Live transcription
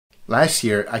Last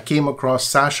year, I came across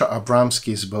Sasha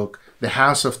Abramsky's book, The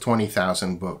House of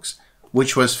 20,000 Books,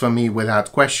 which was for me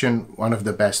without question one of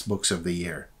the best books of the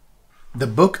year. The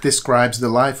book describes the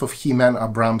life of Chimen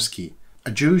Abramsky,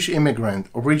 a Jewish immigrant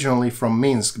originally from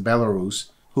Minsk, Belarus,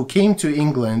 who came to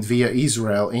England via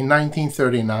Israel in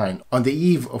 1939 on the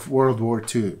eve of World War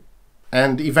II,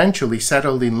 and eventually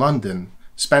settled in London,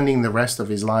 spending the rest of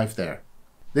his life there.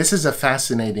 This is a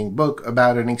fascinating book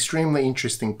about an extremely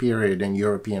interesting period in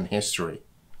European history,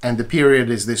 and the period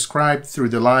is described through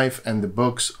the life and the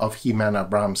books of Chimen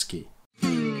Abramsky.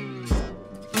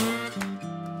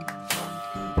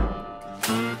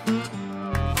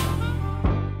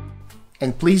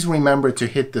 And please remember to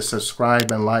hit the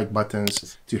subscribe and like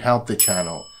buttons to help the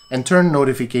channel, and turn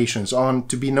notifications on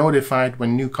to be notified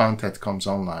when new content comes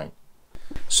online.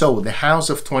 So, The House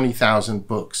of 20,000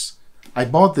 Books. I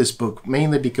bought this book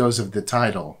mainly because of the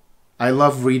title. I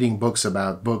love reading books,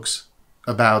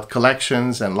 about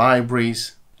collections and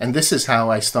libraries, and this is how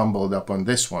I stumbled upon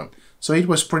this one. So it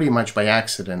was pretty much by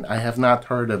accident. I have not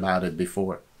heard about it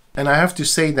before. And I have to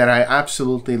say that I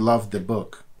absolutely loved the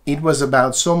book. It was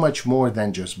about so much more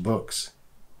than just books.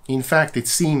 In fact, it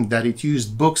seemed that it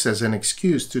used books as an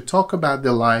excuse to talk about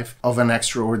the life of an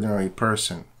extraordinary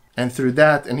person, and through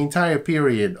that an entire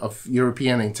period of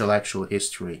European intellectual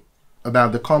history,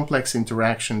 about the complex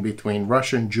interaction between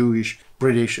Russian, Jewish,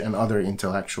 British, and other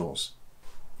intellectuals.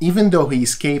 Even though he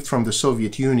escaped from the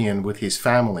Soviet Union with his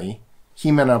family,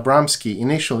 Chimen Abramsky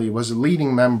initially was a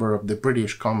leading member of the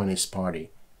British Communist Party.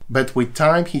 But with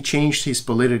time he changed his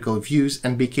political views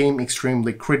and became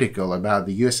extremely critical about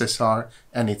the USSR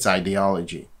and its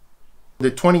ideology. The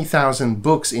 20,000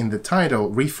 books in the title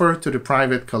refer to the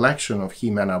private collection of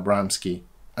Chimen Abramsky,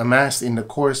 amassed in the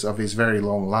course of his very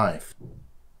long life.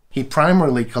 He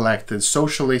primarily collected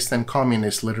socialist and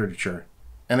communist literature,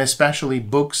 and especially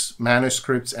books,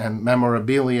 manuscripts, and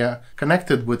memorabilia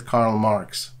connected with Karl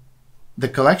Marx. The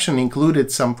collection included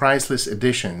some priceless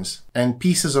editions and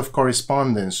pieces of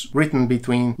correspondence written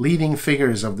between leading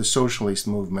figures of the socialist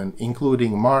movement,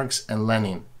 including Marx and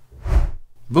Lenin.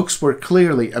 Books were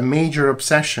clearly a major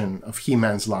obsession of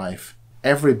Chimen's life.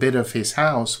 Every bit of his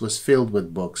house was filled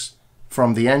with books,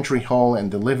 from the entry hall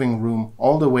and the living room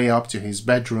all the way up to his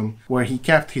bedroom, where he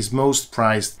kept his most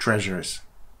prized treasures.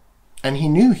 And he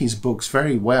knew his books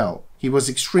very well. He was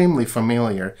extremely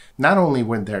familiar not only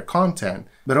with their content,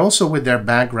 but also with their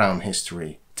background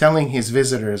history, telling his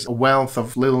visitors a wealth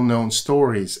of little-known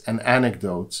stories and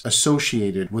anecdotes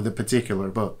associated with a particular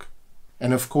book.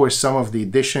 And of course, some of the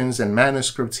editions and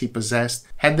manuscripts he possessed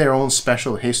had their own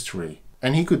special history,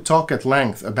 and he could talk at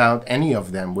length about any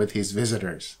of them with his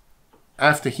visitors.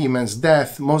 After Chimen's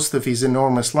death, most of his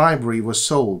enormous library was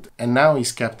sold, and now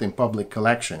is kept in public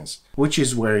collections, which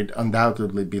is where it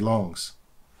undoubtedly belongs.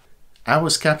 I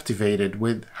was captivated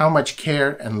with how much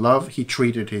care and love he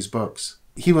treated his books.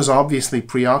 He was obviously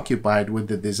preoccupied with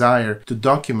the desire to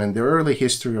document the early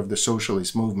history of the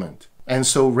socialist movement, and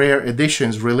so rare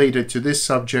editions related to this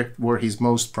subject were his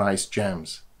most prized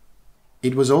gems.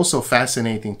 It was also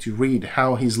fascinating to read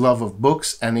how his love of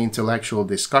books and intellectual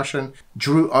discussion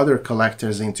drew other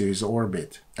collectors into his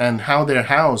orbit, and how their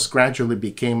house gradually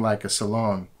became like a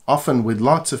salon, often with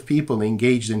lots of people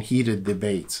engaged in heated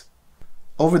debates.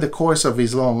 Over the course of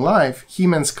his long life,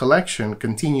 Chimen's collection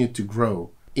continued to grow.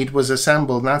 It was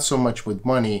assembled not so much with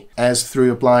money as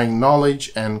through applying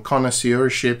knowledge and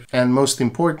connoisseurship, and most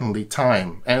importantly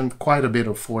time, and quite a bit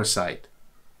of foresight.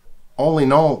 All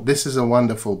in all, this is a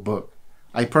wonderful book.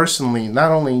 I personally not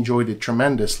only enjoyed it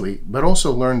tremendously, but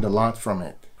also learned a lot from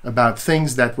it, about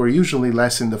things that were usually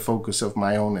less in the focus of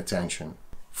my own attention.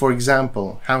 For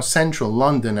example, how central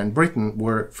London and Britain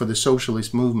were for the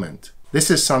socialist movement. This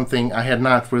is something I had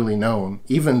not really known,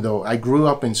 even though I grew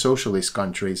up in socialist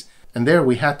countries, and there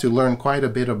we had to learn quite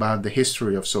a bit about the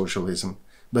history of socialism,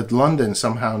 but London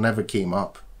somehow never came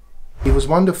up. It was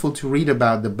wonderful to read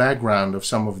about the background of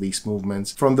some of these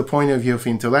movements from the point of view of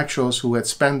intellectuals who had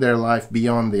spent their life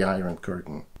beyond the Iron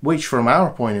Curtain, which from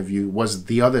our point of view was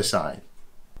the other side.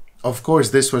 Of course,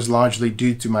 this was largely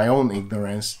due to my own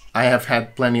ignorance. I have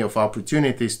had plenty of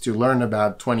opportunities to learn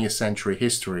about 20th century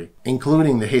history,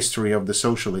 including the history of the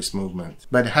socialist movement.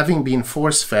 But having been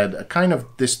force-fed a kind of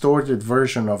distorted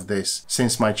version of this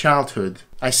since my childhood,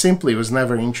 I simply was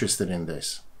never interested in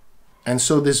this. And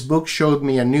so this book showed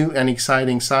me a new and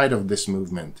exciting side of this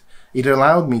movement. It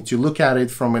allowed me to look at it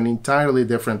from an entirely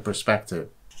different perspective,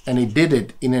 and it did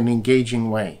it in an engaging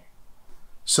way.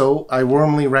 So I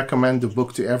warmly recommend the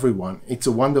book to everyone. It's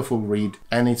a wonderful read,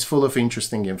 and it's full of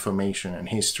interesting information and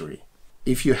history.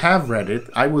 If you have read it,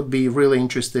 I would be really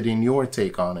interested in your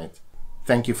take on it.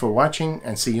 Thank you for watching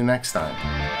and see you next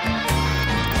time.